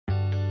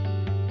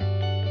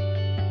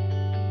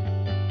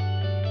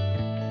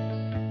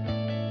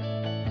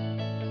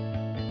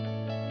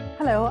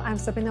Hello, I'm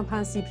Sabina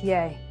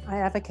CPA. I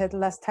advocate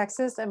less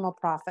taxes and more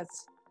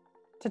profits.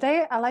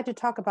 Today, I'd like to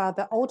talk about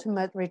the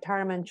ultimate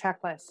retirement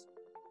checklist.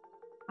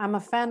 I'm a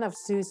fan of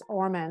Suze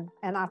Orman,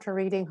 and after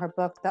reading her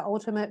book, The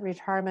Ultimate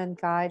Retirement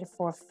Guide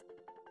for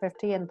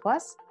 50 and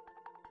Plus,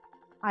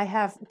 I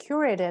have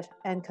curated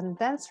and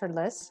condensed her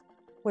list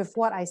with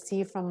what I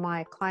see from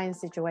my client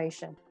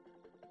situation.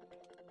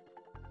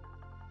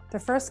 The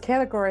first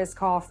category is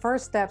called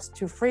First Steps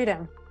to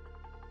Freedom.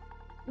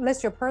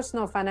 List your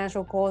personal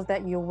financial goals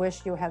that you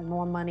wish you had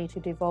more money to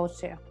devote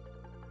to.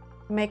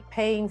 Make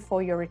paying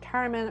for your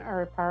retirement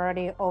a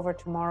priority over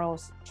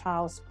tomorrow's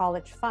child's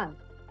college fund.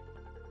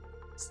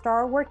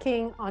 Start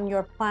working on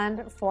your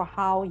plan for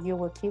how you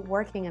will keep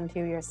working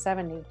until you're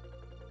 70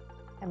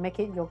 and make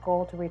it your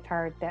goal to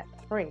retire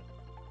debt-free.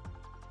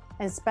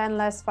 And spend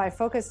less by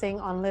focusing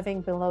on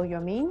living below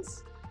your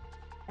means,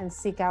 and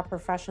seek out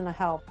professional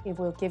help. It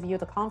will give you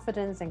the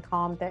confidence and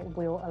calm that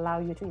will allow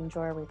you to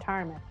enjoy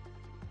retirement.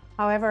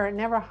 However,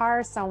 never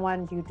hire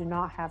someone you do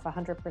not have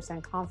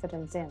 100%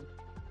 confidence in.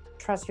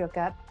 Trust your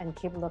gut and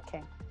keep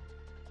looking.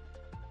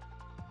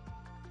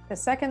 The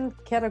second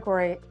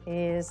category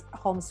is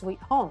home sweet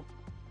home.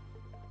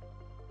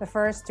 The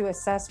first, to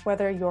assess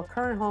whether your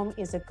current home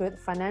is a good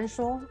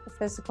financial,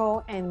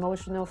 physical, and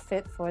emotional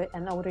fit for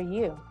an older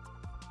you.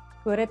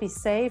 Would it be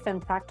safe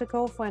and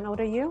practical for an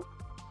older you?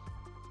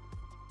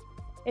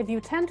 If you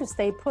tend to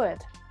stay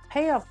put,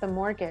 pay off the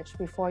mortgage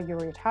before you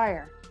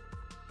retire.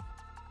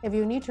 If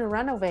you need to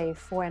renovate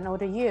for an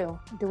older you,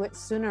 do it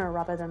sooner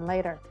rather than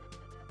later.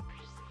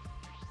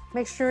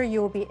 Make sure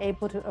you will be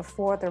able to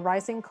afford the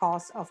rising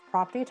costs of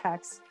property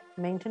tax,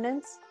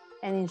 maintenance,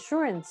 and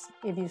insurance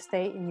if you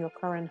stay in your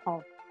current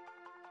home.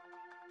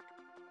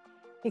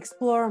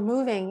 Explore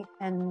moving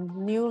and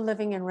new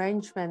living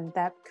arrangements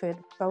that could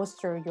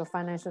bolster your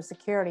financial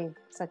security,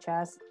 such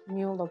as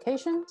new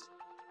locations,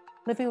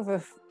 living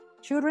with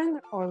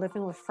children or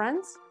living with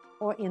friends,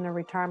 or in a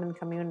retirement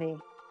community.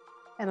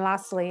 And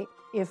lastly,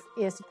 if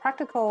it's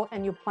practical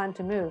and you plan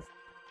to move,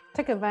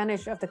 take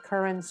advantage of the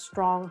current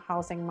strong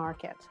housing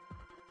market.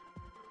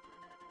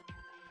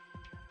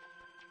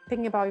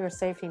 Thinking about your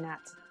safety net.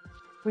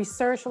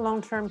 Research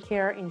long-term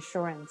care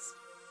insurance.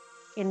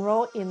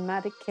 Enroll in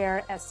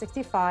Medicare at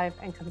 65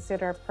 and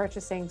consider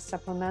purchasing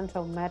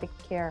supplemental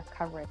Medicare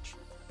coverage.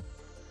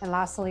 And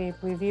lastly,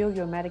 review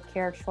your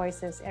Medicare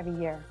choices every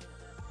year.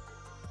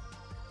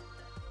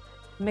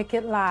 Make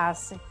it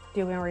last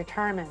during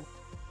retirement.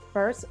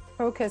 First,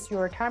 focus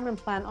your retirement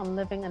plan on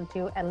living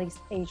until at least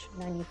age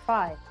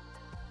 95.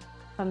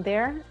 From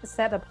there,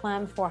 set a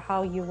plan for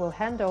how you will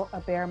handle a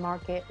bear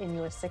market in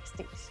your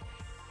 60s.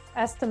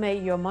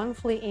 Estimate your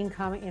monthly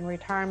income in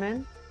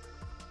retirement.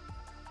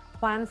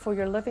 Plan for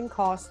your living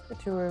costs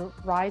to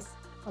rise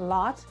a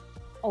lot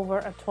over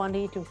a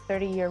 20 to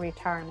 30-year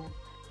retirement.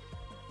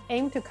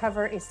 Aim to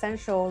cover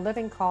essential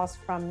living costs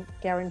from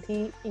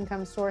guaranteed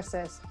income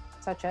sources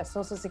such as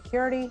Social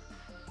Security,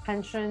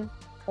 pension,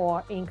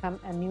 or income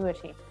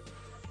annuity.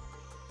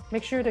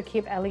 Make sure to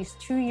keep at least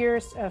 2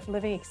 years of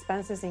living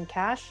expenses in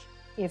cash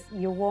if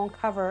you won't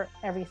cover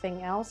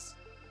everything else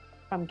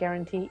from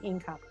guaranteed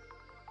income.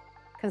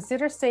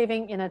 Consider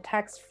saving in a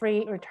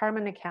tax-free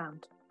retirement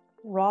account,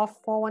 Roth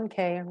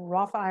 401k,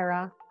 Roth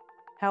IRA,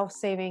 health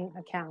saving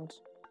account.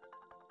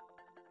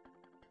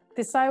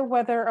 Decide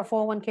whether a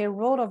 401k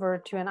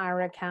rollover to an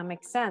IRA account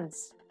makes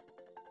sense.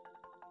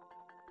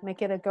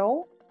 Make it a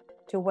goal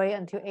to wait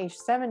until age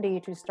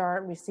 70 to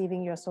start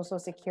receiving your Social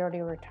Security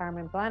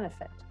retirement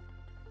benefit.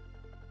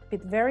 Be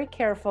very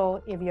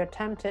careful if you're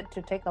tempted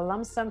to take a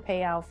lump sum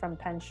payout from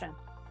pension.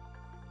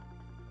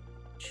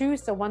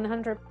 Choose the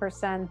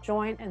 100%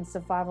 joint and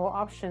survival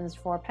options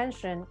for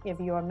pension if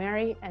you are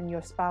married and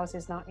your spouse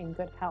is not in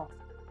good health.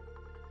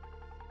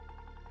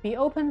 Be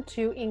open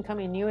to income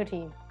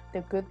annuity,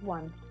 the good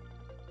one,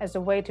 as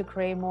a way to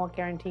create more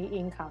guaranteed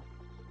income.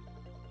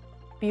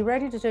 Be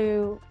ready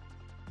to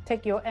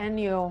take your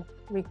annual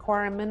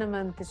required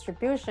minimum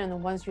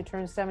distribution once you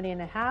turn 70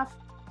 and a half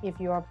if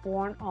you are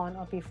born on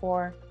or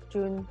before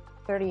June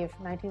 30th,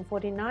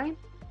 1949,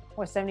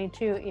 or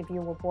 72 if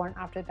you were born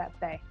after that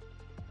day.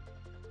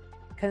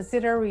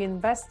 Consider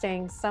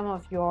reinvesting some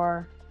of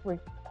your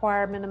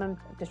required minimum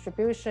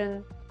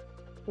distribution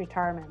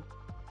retirement.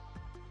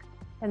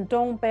 And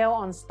don't bail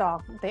on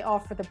stock. They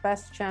offer the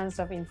best chance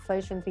of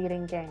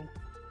inflation-beating gain.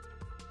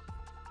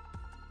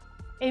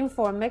 Aim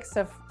for a mix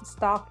of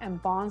stock and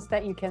bonds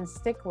that you can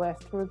stick with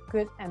through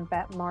good and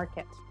bad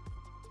market.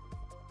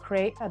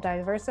 Create a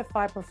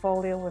diversified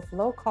portfolio with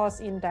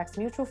low-cost index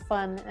mutual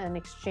fund and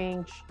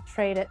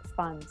exchange-traded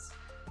funds.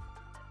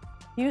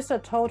 Use a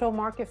total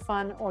market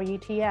fund or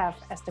ETF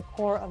as the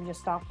core of your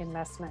stock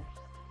investment,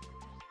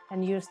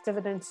 and use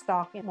dividend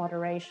stock in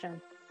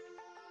moderation.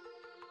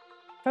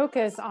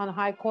 Focus on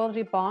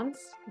high-quality bonds,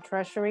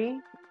 treasury,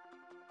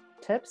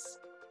 tips,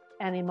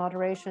 and in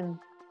moderation,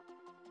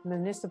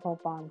 municipal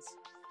bonds.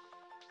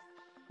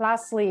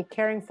 Lastly,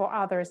 caring for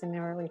others in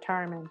their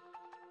retirement.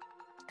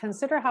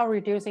 Consider how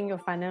reducing your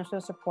financial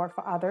support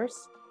for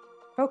others.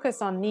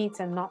 Focus on needs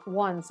and not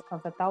wants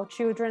of adult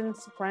children,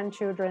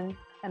 grandchildren,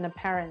 and the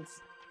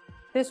parents.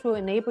 This will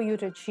enable you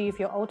to achieve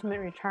your ultimate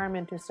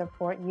retirement to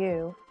support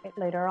you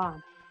later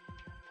on.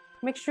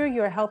 Make sure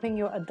you are helping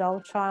your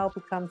adult child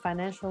become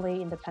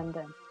financially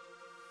independent.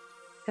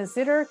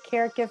 Consider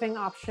caregiving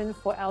options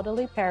for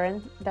elderly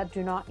parents that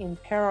do not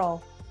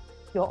imperil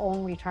your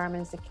own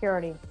retirement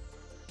security.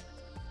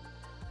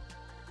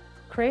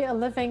 Create a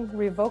living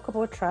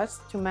revocable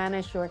trust to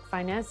manage your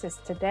finances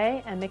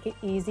today and make it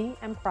easy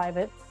and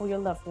private for your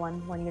loved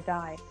one when you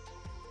die.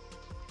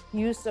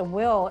 Use a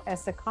will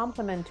as a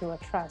complement to a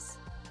trust.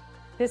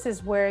 This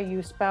is where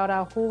you spell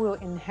out who will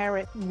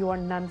inherit your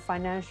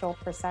non-financial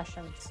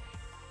possessions.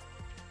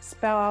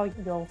 Spell out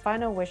your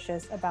final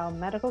wishes about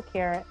medical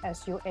care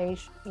as you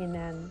age in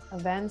an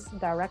advance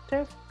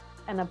directive,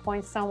 and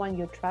appoint someone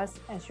you trust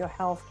as your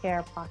health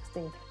care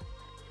proxy.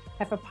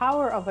 Have a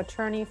power of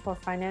attorney for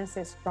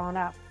finances drawn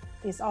up.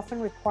 It's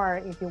often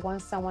required if you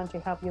want someone to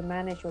help you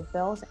manage your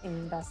bills and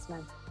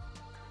investment.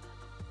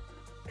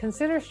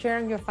 Consider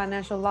sharing your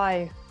financial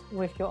life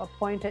with your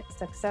appointed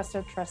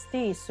successor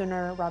trustee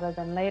sooner rather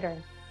than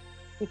later.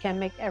 It can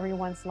make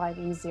everyone's life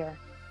easier.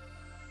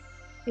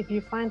 If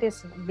you find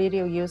this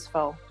video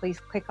useful, please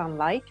click on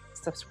like,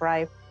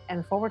 subscribe,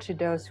 and forward to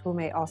those who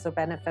may also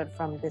benefit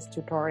from this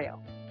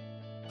tutorial.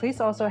 Please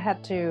also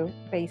head to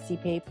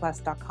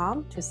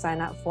basecpaplus.com to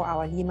sign up for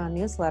our email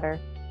newsletter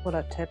full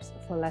of tips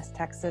for less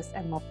taxes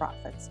and more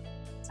profits.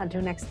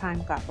 Until next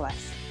time, God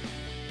bless.